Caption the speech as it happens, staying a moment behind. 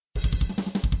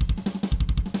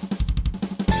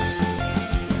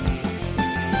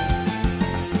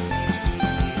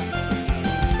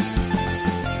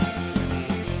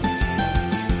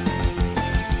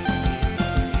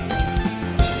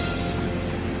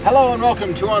Hello and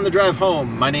welcome to On the Drive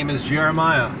Home. My name is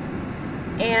Jeremiah.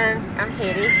 And I'm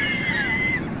Katie.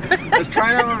 I was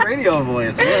trying out a radio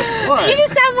voice. What? You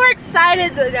just sound more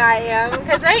excited than I am,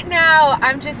 because right now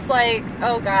I'm just like,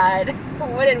 oh God,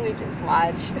 what did we just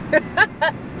watch?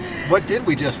 What did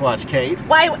we just watch, Kate?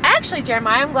 Why, actually,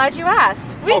 Jeremiah, I'm glad you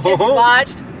asked. We just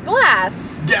watched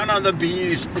Glass. Down on the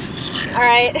beast. All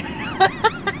right.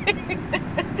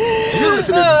 You're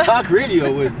listening to Talk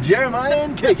Radio with Jeremiah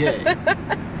and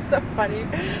KK. So funny.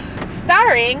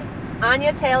 Starring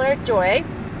Anya Taylor-Joy,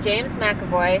 James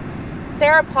McAvoy,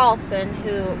 Sarah Paulson,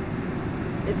 who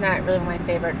is not really one of my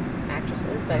favorite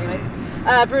actresses, but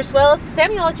anyways, Bruce Willis,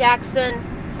 Samuel L. Jackson,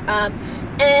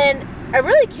 and a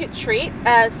really cute treat,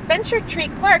 Spencer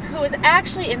Treat Clark, who was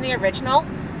actually in the original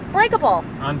Unbreakable,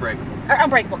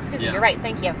 excuse me, you're right,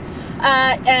 thank you.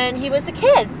 And he was the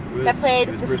kid that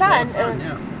played the son.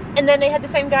 And then they had the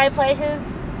same guy play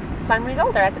his son when he's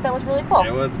older. I thought that was really cool.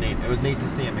 It was neat. It was neat to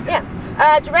see him again.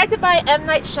 Yeah. Directed by M.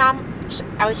 Night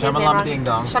Shyamalama Ding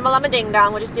Dong. Shyamalama Ding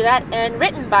Dong, we'll just do that. And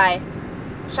written by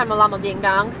Shyamalama Ding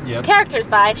Dong. Yep. Characters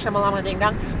by Shyamalama Ding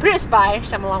Dong. Produced by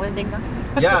Shyamalama Ding Dong.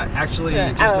 Yeah, actually,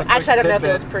 just a quick actually, I don't know if tidbit.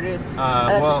 it was produced.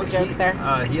 That's just a joke there.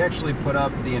 He actually put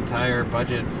up the entire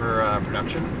budget for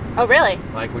production. Oh, really?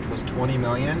 Which was $20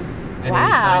 million. And wow.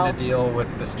 He signed a deal with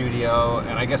the studio,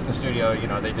 and I guess the studio,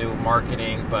 they do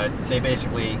marketing, but they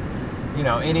basically,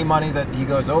 any money that he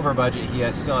goes over budget,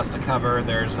 still has to cover.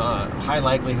 There's a high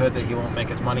likelihood that he won't make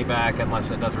his money back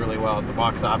unless it does really well at the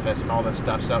box office and all this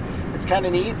stuff. So it's kind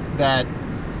of neat that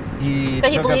he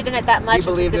believed in it that much. He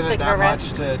believed in it that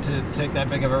much to take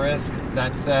that big of a risk.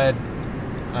 That said,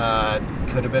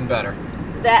 could have been better.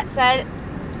 That said,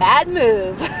 bad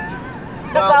move.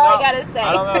 That's all I gotta say.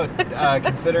 I don't know.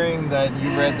 Considering that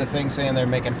you read the thing saying they're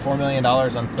making $4 million on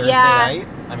Thursday night,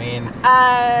 I mean,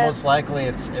 most likely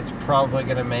it's probably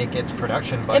going to make its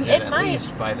production budget at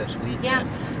least by this weekend.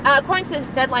 Yeah. According to this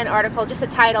Deadline article, just the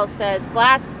title says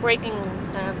glass breaking.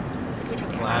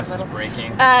 Glass is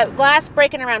breaking. Glass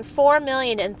breaking around $4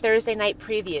 million in Thursday night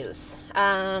previews.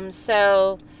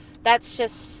 So that's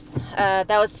just that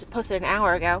was posted an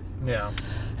hour ago. Yeah.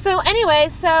 So anyway,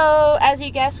 as you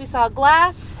guessed, we saw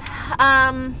Glass,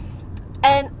 and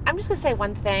I'm just gonna say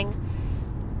one thing: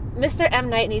 Mr. M.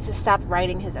 Night needs to stop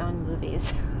writing his own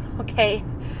movies. Okay,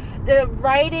 the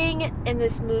writing in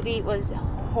this movie was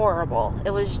horrible.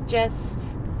 It was just,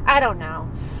 I don't know.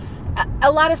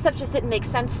 A lot of stuff just didn't make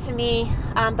sense to me,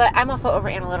 but I'm also over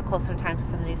analytical sometimes with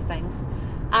some of these things,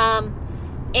 and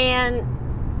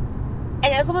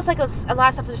it was almost like a lot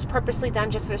of stuff was just purposely done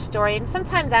just for the story. And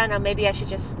sometimes, I don't know, maybe I should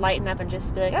just lighten up and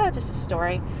just be like, oh, it's just a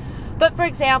story. But for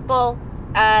example,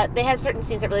 they had certain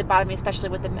scenes that really bothered me, especially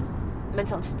with the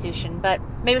mental institution. But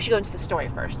maybe we should go into the story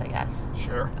first, I guess.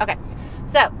 Sure. Okay.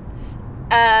 So,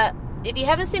 if you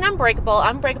haven't seen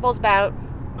Unbreakable's about...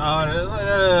 Oh, no.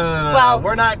 Well,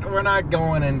 we're not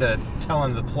going into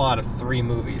telling the plot of 3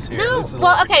 movies here. No.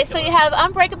 Okay, so you have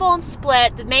Unbreakable and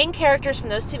Split, the main characters from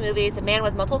those 2 movies, a man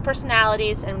with multiple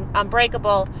personalities, and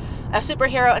Unbreakable, a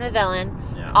superhero and a villain,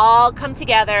 all come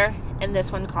together in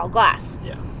this one called Glass.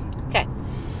 Yeah. Okay.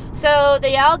 So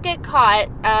they all get caught.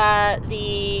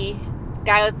 The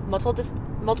guy with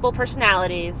multiple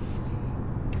personalities,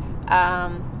 a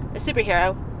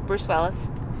superhero, Bruce Willis,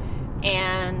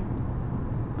 and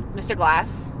Mr.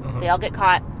 Glass. Mm-hmm. They all get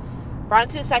caught, brought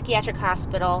into a psychiatric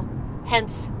hospital,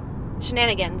 hence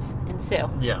shenanigans ensue.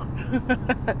 Yeah.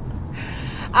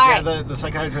 All right. The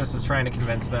psychiatrist is trying to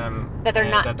convince them that they're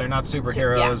not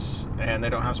superheroes and they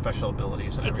don't have special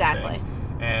abilities and everything.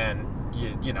 And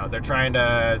they're trying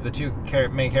to, the 2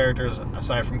 main characters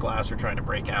aside from Glass are trying to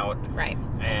break out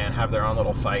and have their own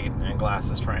little fight, and Glass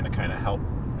is trying to kind of help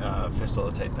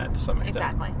facilitate that to some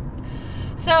extent. Exactly.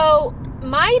 So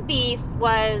my beef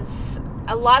was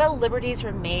a lot of liberties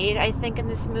were made, I think, in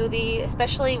this movie,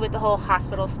 especially with the whole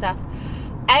hospital stuff.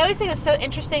 I always think it's so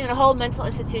interesting in a whole mental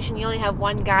institution, you only have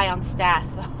one guy on staff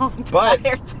the whole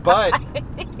entire time. But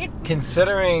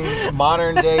considering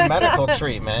modern day medical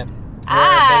treatment, where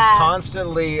they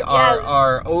constantly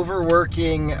are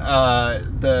overworking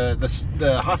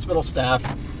the hospital staff,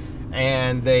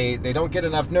 and they don't get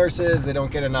enough nurses, they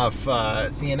don't get enough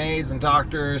CNAs and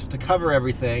doctors to cover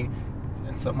everything.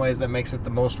 In some ways, that makes it the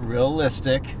most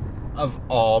realistic of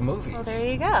all movies. Well,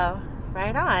 there you go.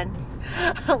 Right on.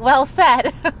 Well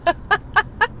said.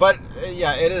 But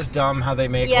yeah, it is dumb how they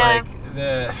make like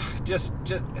the just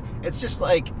it's just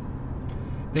like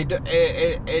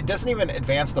it doesn't even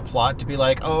advance the plot to be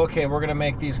like, oh, okay, we're gonna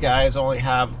make these guys only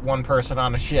have one person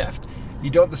on a shift.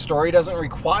 The story doesn't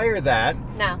require that.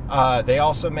 No. They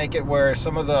also make it where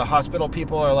some of the hospital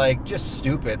people are like just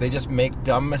stupid. They just make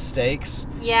dumb mistakes.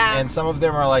 Yeah. And some of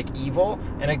them are like evil.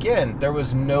 And again, there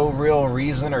was no real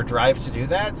reason or drive to do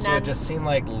that. So None. it just seemed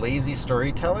like lazy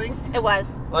storytelling. It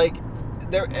was. Like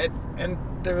and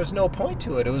there was no point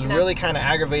to it. It was really kind of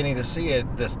aggravating to see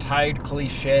it. This tied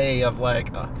cliche of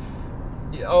like,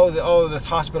 this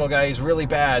hospital guy is really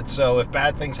bad. So if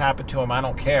bad things happen to him, I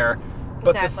don't care.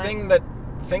 But Exactly.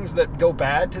 things that go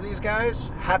bad to these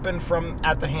guys happen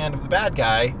at the hand of the bad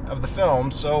guy of the film.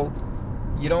 So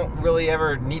you don't really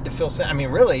ever need to feel. I mean,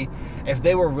 really, if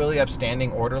they were really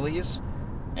upstanding orderlies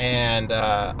and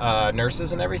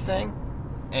nurses and everything,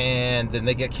 and then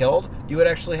they get killed, you would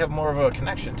actually have more of a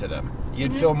connection to them.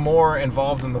 You'd feel more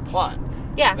involved in the plot.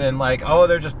 Yeah. Than like,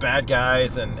 they're just bad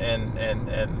guys and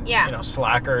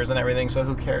slackers and everything, so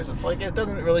who cares? It's like it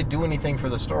doesn't really do anything for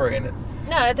the story. And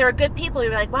no, if there are good people,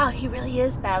 you're like, wow, he really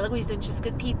is bad. Look what he's doing, just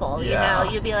good people. Yeah.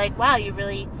 You'd be like, wow, you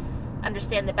really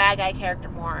understand the bad guy character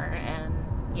more. And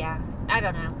yeah, I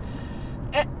don't know.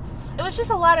 It was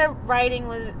just a lot of writing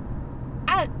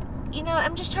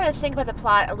I'm just trying to think about the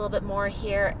plot a little bit more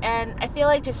here, and I feel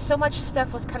like just so much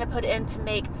stuff was kind of put in to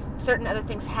make certain other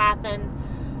things happen,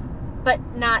 but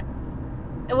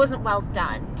it wasn't well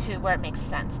done to where it makes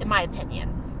sense, in my opinion.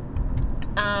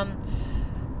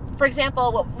 For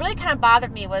example, what really kind of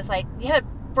bothered me was like, you have a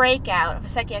breakout of a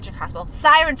psychiatric hospital,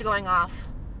 sirens going off,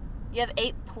 you have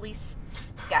 8 police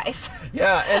guys.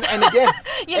 Yeah, and again,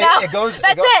 it goes.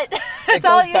 That's it. That's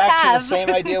all you back have. to the same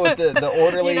idea with the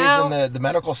orderlies and the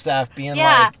medical staff being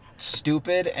like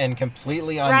stupid and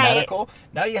completely unmedical. Right.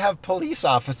 Now you have police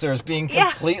officers being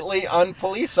completely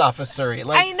unpolice officery.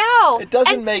 Like, I know. It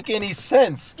doesn't make any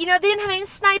sense. They didn't have any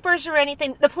snipers or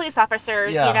anything. The police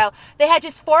officers, they had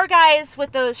just 4 guys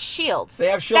with those shields. They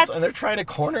have shields and they're trying to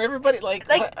corner everybody. Like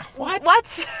what?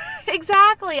 What?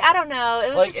 Exactly. I don't know. It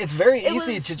was like it's very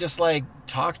easy to just like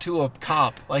talk to a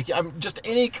cop. Like I'm just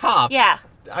any cop. Yeah.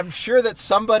 I'm sure that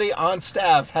somebody on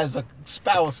staff has a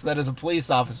spouse that is a police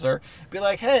officer. Be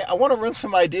like, hey, I want to run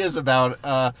some ideas about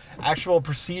actual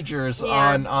procedures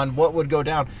on what would go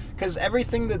down. Because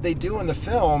everything that they do in the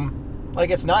film, like,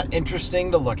 it's not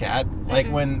interesting to look at. Like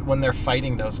when they're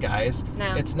fighting those guys,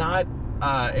 no. It's not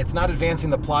advancing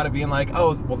the plot of being like,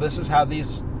 oh, well, this is how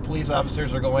these police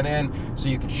officers are going in, so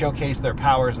you can showcase their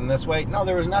powers in this way. No,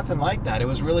 there was nothing like that. It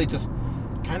was really just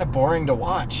kind of boring to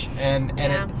watch, and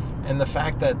the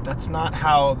fact that that's not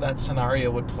how that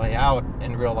scenario would play out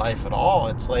in real life at all.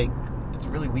 It's like, it's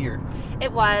really weird.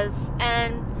 It was,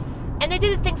 and they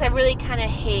did the things I really kind of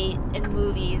hate in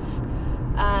movies.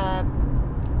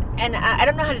 And I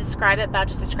don't know how to describe it, but I'll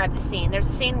just describe the scene. There's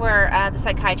a scene where the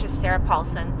psychiatrist Sarah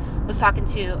Paulson was talking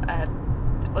to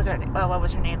what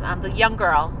was her name? The young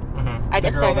girl. Mm-hmm. I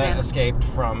just the girl said her that name. Escaped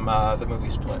from the movie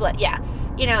Split. Yeah.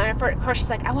 And of course she's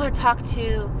like, I want to talk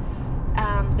to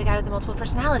the guy with the multiple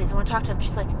personalities. I want to talk to him.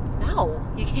 She's like, no,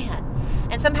 you can't.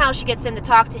 And somehow she gets in to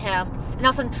talk to him, and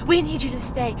all of a sudden, we need you to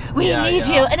stay. We need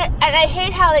you. And I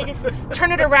hate how they just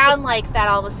turn it around like that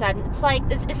all of a sudden. It's like,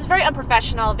 this is very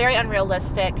unprofessional, very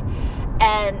unrealistic,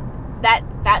 and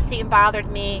that scene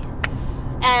bothered me.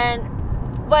 And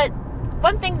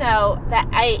one thing, though, that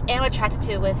I am attracted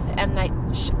to with M. Night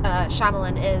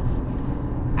Shyamalan is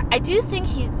I do think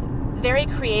he's very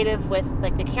creative with,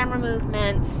 like, the camera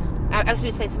movement. I was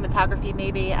going to say cinematography,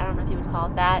 maybe. I don't know if you would call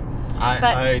it that.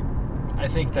 I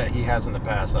think that he has in the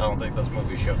past. I don't think those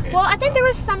movies showcase. Well, I think there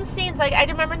were some scenes, like, I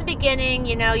remember in the beginning,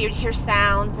 you'd hear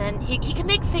sounds, and he can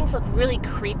make things look really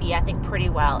creepy, I think, pretty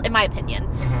well, in my opinion.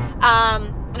 Mm-hmm.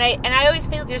 And I always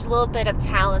feel there's a little bit of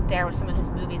talent there with some of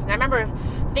his movies. And I remember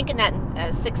thinking that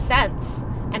in Sixth Sense,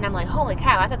 and I'm like, holy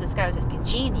cow, I thought this guy was like a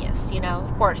genius,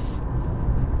 Of course,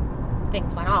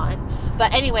 things went on.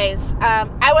 But anyways,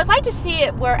 I would like to see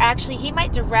it where actually he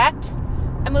might direct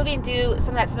a movie and do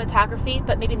some of that cinematography,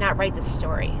 but maybe not write the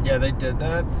story. Yeah, they did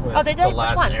that with they did? The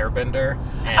Last Airbender.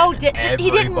 And he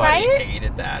didn't write it?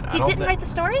 Hated that. He didn't write the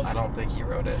story? I don't think he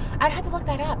wrote it. I'd have to look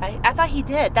that up. I thought he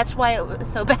did. That's why it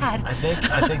was so bad. I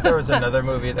think there was another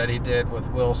movie that he did with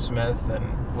Will Smith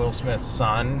and Will Smith's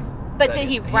son. But did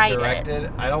he write directed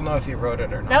it? I don't know if he wrote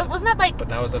it or not. Wasn't that like? But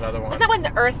that was another one. Wasn't that when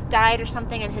the Earth died or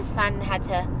something, and his son had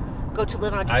to go to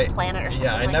live on a different planet or something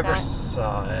like that? Yeah, I never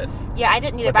saw it. Yeah, I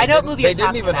didn't either. But I know what movie you're talking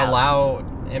about. They didn't even allow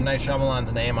M. Night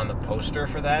Shyamalan's name on the poster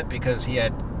for that because he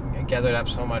had gathered up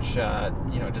so much,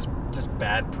 just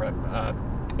bad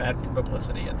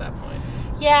publicity at that point.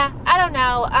 Yeah, I don't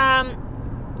know.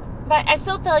 But I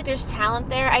still feel like there's talent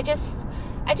there. I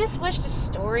I just wish the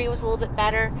story was a little bit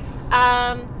better.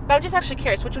 But I'm just actually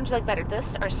curious, which one do you like better,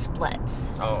 this or Split?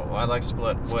 Oh, I like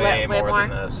Split way more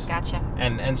than this. Gotcha.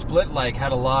 And Split like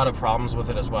had a lot of problems with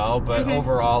it as well, but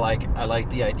overall, like I like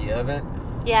the idea of it.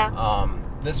 Yeah.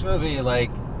 This movie, like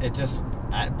it just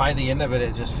by the end of it,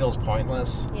 it just feels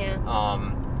pointless. Yeah.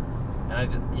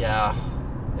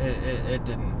 It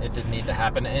didn't need to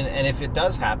happen, and if it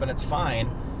does happen, it's fine.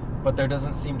 But there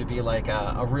doesn't seem to be like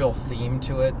a real theme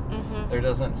to it. There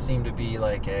doesn't seem to be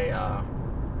like I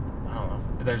don't know.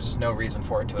 There's just no reason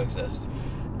for it to exist.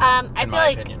 I feel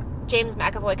like opinion. James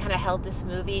McAvoy kind of held this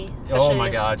movie. Oh my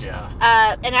God,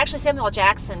 yeah. And actually Samuel L.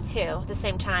 Jackson too. At the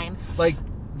same time. Like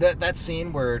that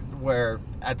scene where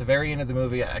at the very end of the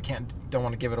movie, don't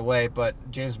want to give it away, but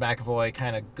James McAvoy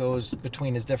kind of goes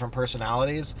between his different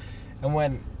personalities, and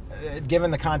when given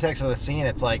the context of the scene,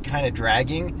 it's like kind of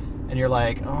dragging. And you're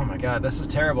like, oh my God, this is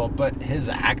terrible. But his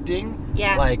acting,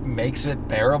 like, makes it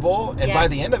bearable. And by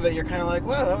the end of it, you're kind of like,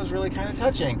 wow, that was really kind of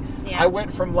touching. Yeah. I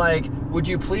went from like, would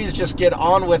you please just get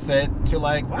on with it, to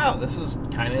like, wow, this is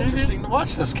kind of interesting to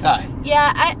watch this guy.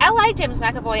 Yeah, I like James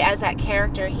McAvoy as that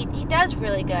character. He does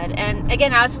really good. And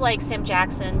again, I also like Sam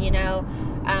Jackson, you know.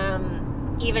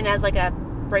 Even as like a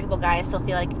breakable guy, I still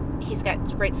feel like he's got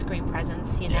great screen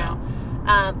presence, you know.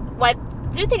 What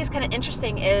I do think is kind of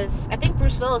interesting is I think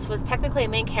Bruce Willis was technically a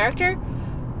main character,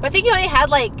 but I think he only had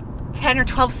like 10 or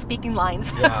 12 speaking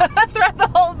lines throughout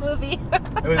the whole movie.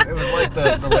 It was like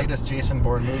the latest Jason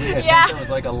Bourne movie. I think there was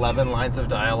like 11 lines of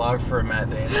dialogue for Matt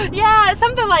Damon. Yeah,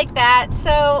 something like that.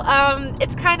 So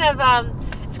it's kind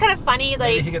of funny.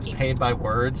 Like maybe he gets paid by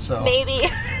words. So maybe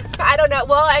I don't know.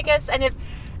 Well, I guess, and if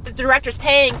the director's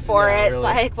paying for it, it's really.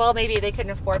 like, well, maybe they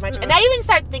couldn't afford much. And I even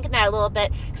started thinking that a little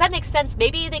bit, because that makes sense.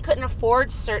 Maybe they couldn't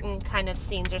afford certain kind of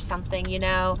scenes or something, you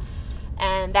know,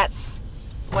 and that's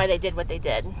why they did what they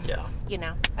did. Yeah. You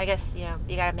know, I guess, you know,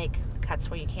 you got to make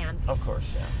cuts where you can. Of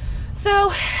course, yeah.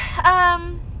 So,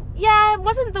 yeah, it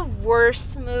wasn't the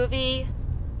worst movie,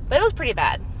 but it was pretty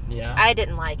bad. Yeah. I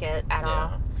didn't like it at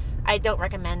all. I don't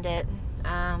recommend it.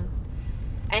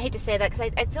 I hate to say that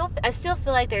because I still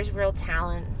feel like there's real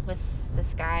talent with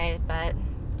this guy, but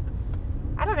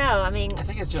I don't know. I mean, I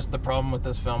think it's just the problem with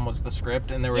this film was the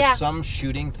script, and there were some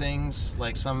shooting things,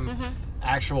 like some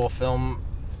actual film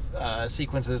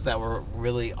sequences that were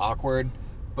really awkward.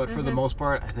 But for the most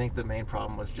part, I think the main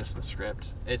problem was just the script.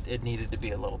 It needed to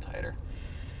be a little tighter.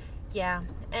 Yeah,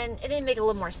 and it didn't make a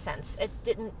little more sense. It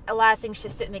didn't. A lot of things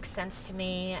just didn't make sense to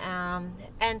me.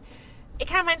 And it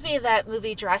kind of reminds me of that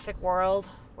movie Jurassic World,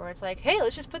 where it's like, hey,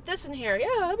 let's just put this in here. Yeah,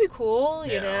 that'd be cool,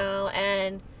 you know.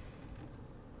 And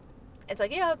it's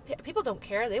like, yeah, people don't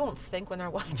care. They won't think when they're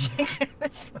watching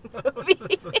this movie.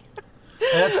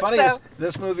 And it's funny, is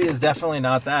this movie is definitely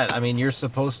not that. I mean, you're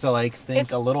supposed to like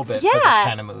think a little bit for this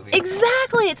kind of movie.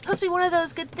 Exactly. It's supposed to be one of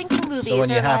those good thinking movies. So when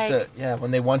you have to,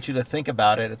 when they want you to think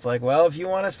about it, it's like, well, if you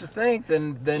want us to think,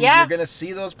 then you're gonna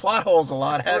see those plot holes a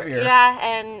lot heavier. Yeah,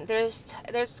 and there's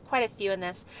quite a few in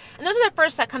this, and those are the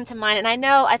first that come to mind. And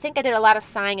I think I did a lot of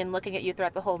sighing and looking at you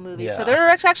throughout the whole movie. So there are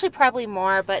actually probably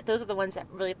more, but those are the ones that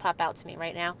really pop out to me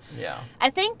right now. Yeah. I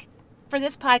think for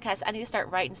this podcast, I need to start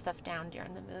writing stuff down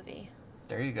during the movie.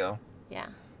 There you go. Yeah.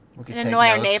 We could and annoy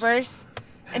our neighbors.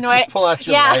 Just pull out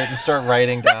your light and start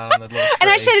writing down on the little tray. And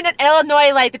I should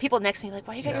annoy like the people next to me, like,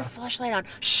 why you got your flashlight on?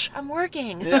 Shh, I'm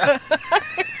working. Yeah.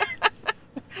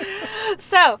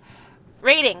 So,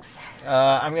 ratings.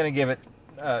 I'm gonna give it.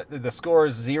 The score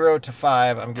is 0 to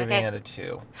 5. I'm giving it a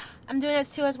 2. I'm doing it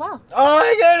 2 as well. Oh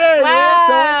my goodness!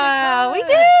 Wow, we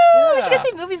do. Yeah. We should go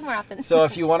see movies more often. So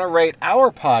if you want to rate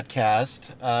our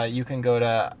podcast, you can go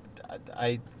to.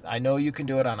 I know you can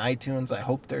do it on iTunes. I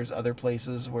hope there's other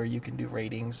places where you can do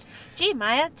ratings. Gee,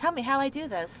 Maya, tell me how I do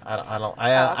this. I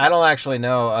don't actually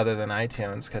know other than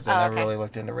iTunes, because I never really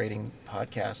looked into rating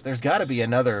podcasts. There's got to be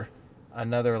another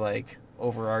like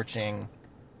overarching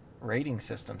rating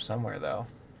system somewhere, though.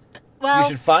 Well, you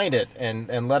should find it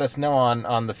and let us know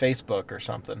on the Facebook or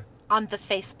something. On the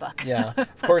Facebook. Yeah.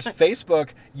 Of course, Facebook,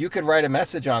 you could write a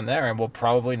message on there and we'll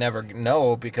probably never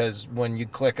know, because when you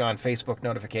click on Facebook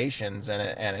notifications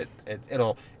and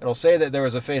it'll say that there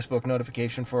was a Facebook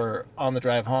notification for On the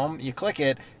Drive Home, you click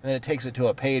it and then it takes it to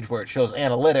a page where it shows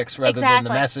analytics rather than the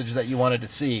message that you wanted to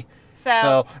see.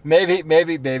 So maybe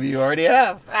you already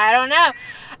have. I don't know.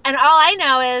 And all I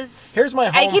know is... Here's my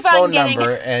home phone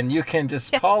number, and you can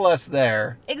just call us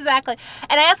there. Exactly.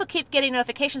 And I also keep getting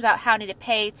notifications about how I need to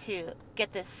pay to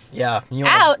get this out. You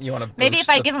want to maybe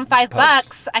if I give them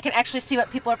 $5, I can actually see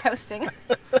what people are posting.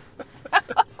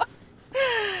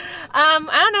 I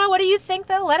don't know. What do you think,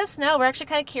 though? Let us know. We're actually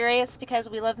kind of curious because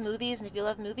we love movies, and if you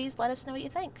love movies, let us know what you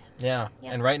think. Yeah.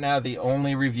 And right now, the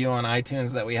only review on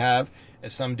iTunes that we have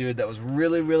is some dude that was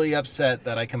really, really upset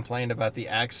that I complained about the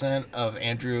accent of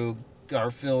Andrew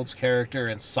Garfield's character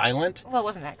in Silent. Well,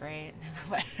 wasn't that great?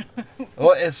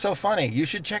 Well, it's so funny. You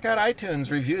should check out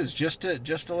iTunes reviews just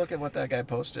to look at what that guy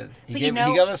posted. He gave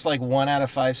us like 1 out of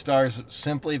 5 stars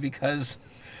simply because,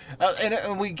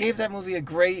 and we gave that movie a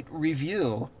great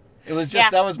review. It was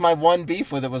just that was my one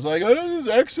beef with it. Was like, oh, his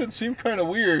accent seemed kind of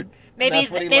weird. Maybe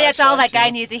that's all that guy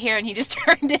needs to hear, and he just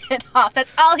turned it off.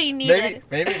 That's all he needed.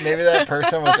 Maybe that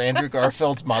person was Andrew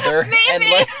Garfield's mother.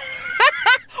 Maybe. And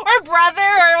or brother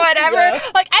or whatever. Yeah.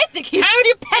 Like, I think he's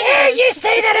stupendous. How dare you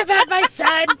say that about my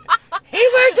son? He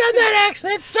worked on that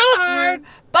accent so hard.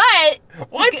 But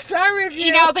 1-star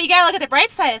review. But you gotta look at the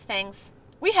bright side of things.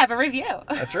 We have a review.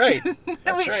 That's right.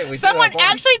 That's right. Someone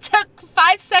actually took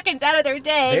 5 seconds out of their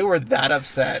day. They were that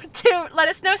upset to let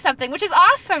us know something, which is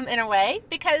awesome in a way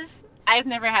because I've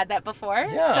never had that before.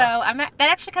 Yeah. So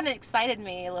that actually kind of excited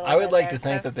me a little bit. I would like to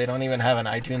think that they don't even have an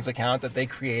iTunes account, that they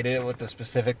created it with the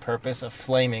specific purpose of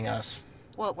flaming us.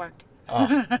 Well, it worked.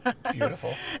 Oh,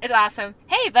 beautiful. It's awesome.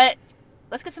 Hey, but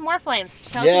let's get some more flames.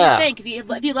 Tell us what you think.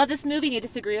 If you love this movie and you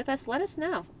disagree with us, let us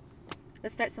know.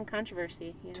 Let's start some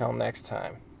controversy. Till next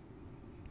time.